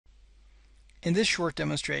In this short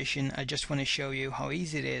demonstration, I just want to show you how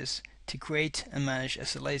easy it is to create and manage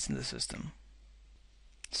SLAs in the system.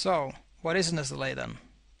 So, what is an SLA then?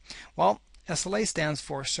 Well, SLA stands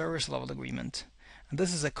for Service Level Agreement, and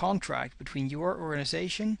this is a contract between your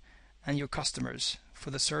organization and your customers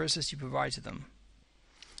for the services you provide to them.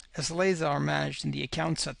 SLAs are managed in the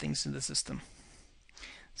account settings in the system.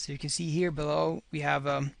 So you can see here below we have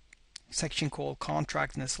a section called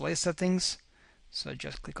Contract and SLA Settings. So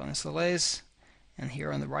just click on SLAs, and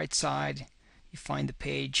here on the right side you find the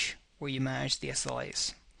page where you manage the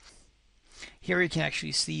SLAs. Here you can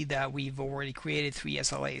actually see that we've already created 3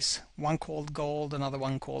 SLAs, one called Gold, another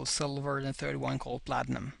one called Silver, and a third one called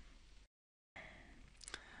Platinum.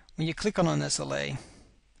 When you click on an SLA,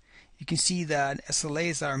 you can see that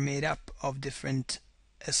SLAs are made up of different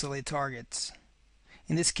SLA targets.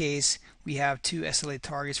 In this case, we have 2 SLA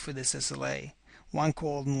targets for this SLA, one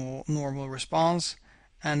called Normal Response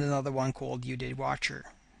and another one called Due Date Watcher.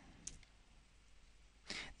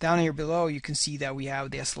 Down here below you can see that we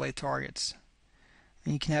have the SLA targets.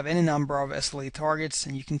 And you can have any number of SLA targets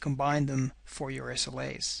and you can combine them for your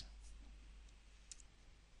SLAs.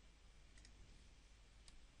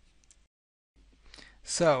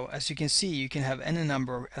 So, as you can see, you can have any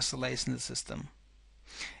number of SLAs in the system.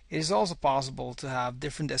 It is also possible to have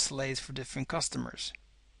different SLAs for different customers.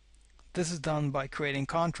 This is done by creating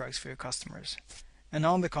contracts for your customers, and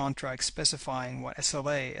on the contract specifying what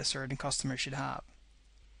SLA a certain customer should have.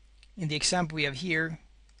 In the example we have here,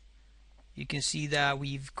 you can see that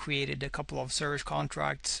we've created a couple of service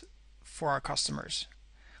contracts for our customers.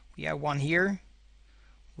 We have one here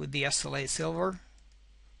with the SLA Silver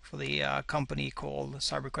for the company called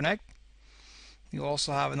CyberConnect. We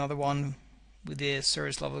also have another one with the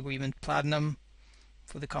Service Level Agreement Platinum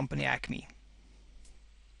for the company Acme.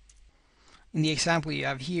 In the example you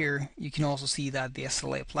have here, you can also see that the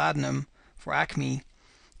SLA Platinum for Acme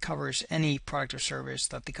covers any product or service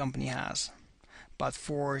that the company has. But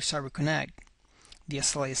for CyberConnect, the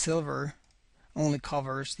SLA Silver only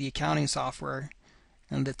covers the accounting software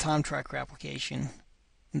and the time tracker application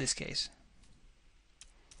in this case.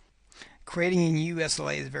 Creating a new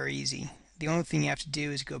SLA is very easy. The only thing you have to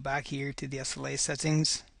do is go back here to the SLA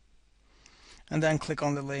settings and then click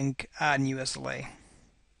on the link Add New SLA.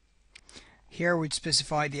 Here we'd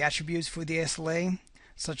specify the attributes for the SLA,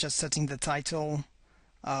 such as setting the title,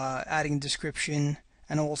 adding a description,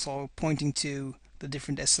 and also pointing to the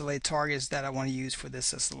different SLA targets that I want to use for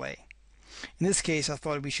this SLA. In this case, I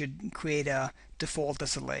thought we should create a default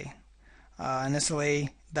SLA, an SLA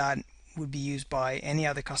that would be used by any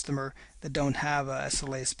other customer that don't have a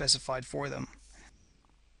SLA specified for them.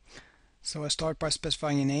 So I start by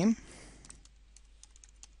specifying a name.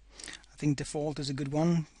 I think default is a good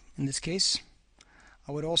one in this case.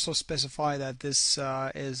 I would also specify that this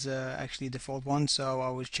is actually a default one, so I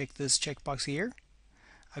would check this checkbox here.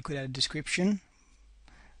 I could add a description,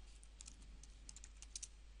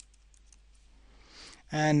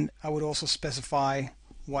 and I would also specify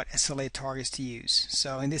what SLA targets to use.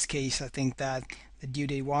 So in this case, I think that the Due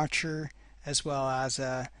Date Watcher as well as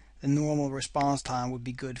the normal response time would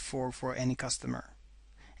be good for any customer.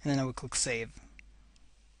 And then I would click Save.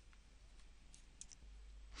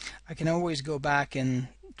 I can always go back and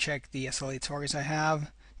check the SLA targets I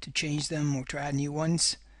have to change them or to add new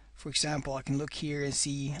ones. For example, I can look here and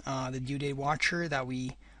see the Due Date Watcher that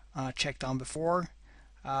we checked on before.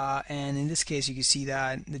 And in this case, you can see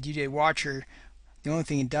that the Due Date Watcher, the only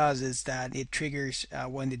thing it does is that it triggers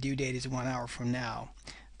when the due date is 1 hour from now.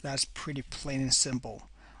 That's pretty plain and simple.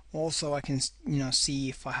 Also, I can see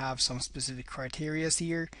if I have some specific criteria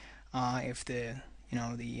here. If the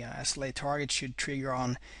SLA target should trigger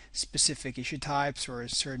on specific issue types or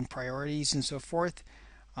certain priorities and so forth.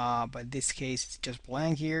 But in this case, it's just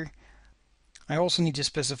blank here. I also need to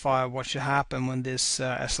specify what should happen when this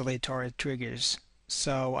SLA target triggers.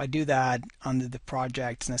 So I do that under the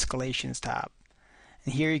Projects and Escalations tab.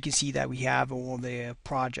 And here you can see that we have all the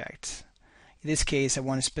projects. In this case, I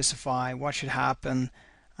want to specify what should happen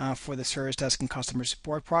for the Service Desk and Customer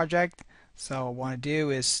Support project. So what I want to do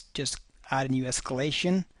is just add a new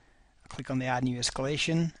escalation. I click on the Add New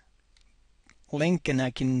Escalation link, and I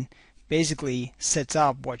can basically set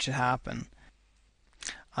up what should happen.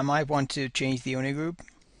 I might want to change the owner group,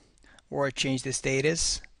 or change the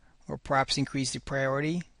status, or perhaps increase the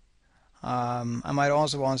priority. I might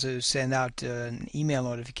also want to send out an email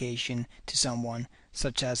notification to someone,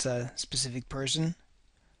 such as a specific person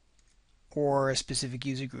or a specific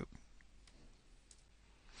user group.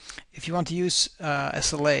 If you want to use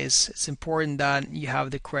SLAs, it's important that you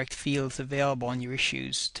have the correct fields available on your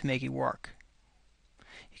issues to make it work.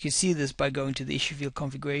 You can see this by going to the issue field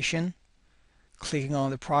configuration, clicking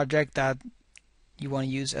on the project that you want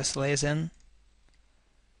to use SLAs in,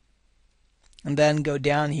 and then go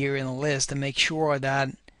down here in the list and make sure that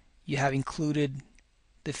you have included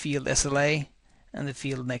the field SLA and the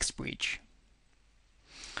field next breach.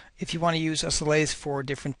 If you want to use SLAs for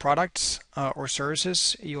different products or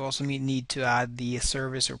services, you also need to add the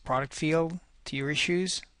service or product field to your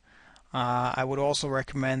issues. I would also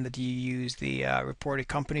recommend that you use the reported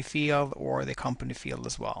company field or the company field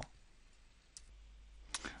as well.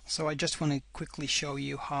 So I just want to quickly show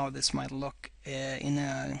you how this might look in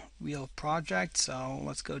a real project. So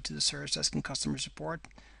let's go to the service desk and customer support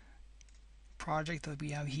project that we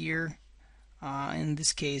have here. In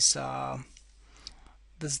this case,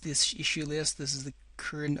 this is this issue list. This is the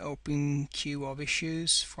current open queue of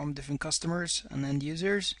issues from different customers and end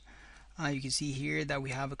users. You can see here that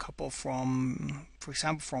we have a couple from, for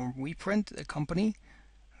example, from WePrint, a company,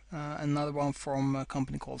 another one from a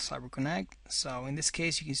company called CyberConnect. So in this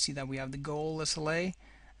case, you can see that we have the goal SLA,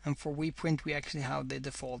 and for WePrint, we actually have the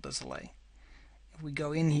default SLA. If we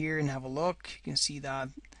go in here and have a look, you can see that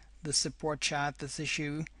the support chat, this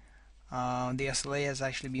issue, the SLA has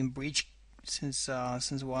actually been breached since a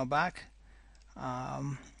while back.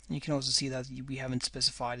 You can also see that we haven't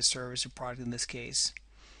specified a service or product in this case.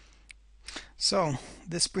 So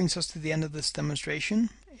this brings us to the end of this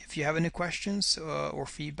demonstration. If you have any questions or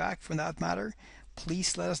feedback from that matter,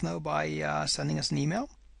 please let us know by sending us an email.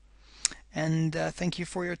 And thank you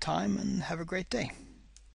for your time and have a great day.